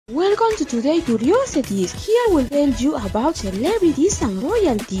Welcome to Today Curiosities. Here we'll tell you about celebrities and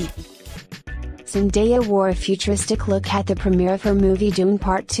royalty. Zendaya wore a futuristic look at the premiere of her movie Dune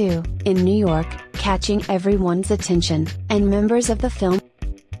Part 2, in New York, catching everyone's attention, and members of the film.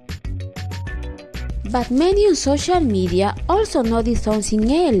 But many on social media also noticed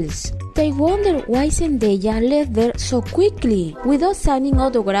something else. They wonder why Zendaya left there so quickly, without signing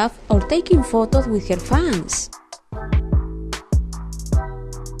autographs or taking photos with her fans.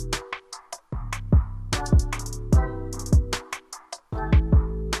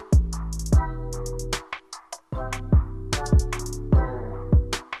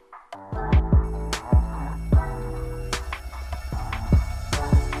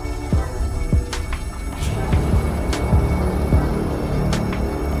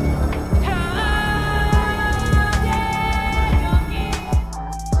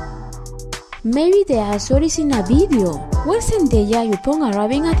 Maybe the answer is in a video, where Zendaya, upon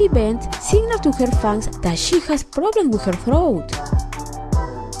arriving at the event, signaled to her fans that she has problems with her throat.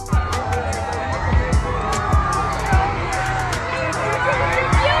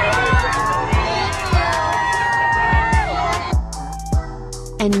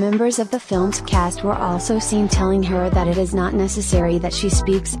 And members of the film's cast were also seen telling her that it is not necessary that she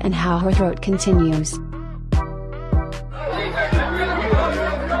speaks and how her throat continues.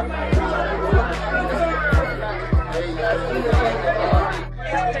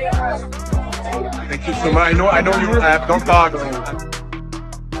 Thank you so much. I know you don't talk.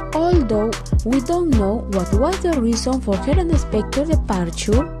 Although we don't know what was the reason for her unexpected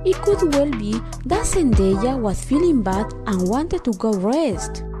departure, it could well be that Zendaya was feeling bad and wanted to go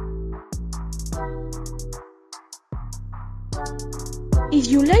rest. If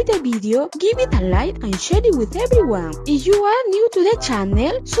you like the video, give it a like and share it with everyone. If you are new to the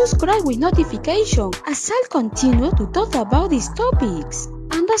channel, subscribe with notification as I'll continue to talk about these topics.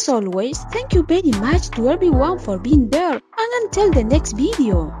 And as always, thank you very much to everyone for being there, and until the next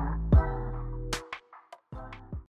video.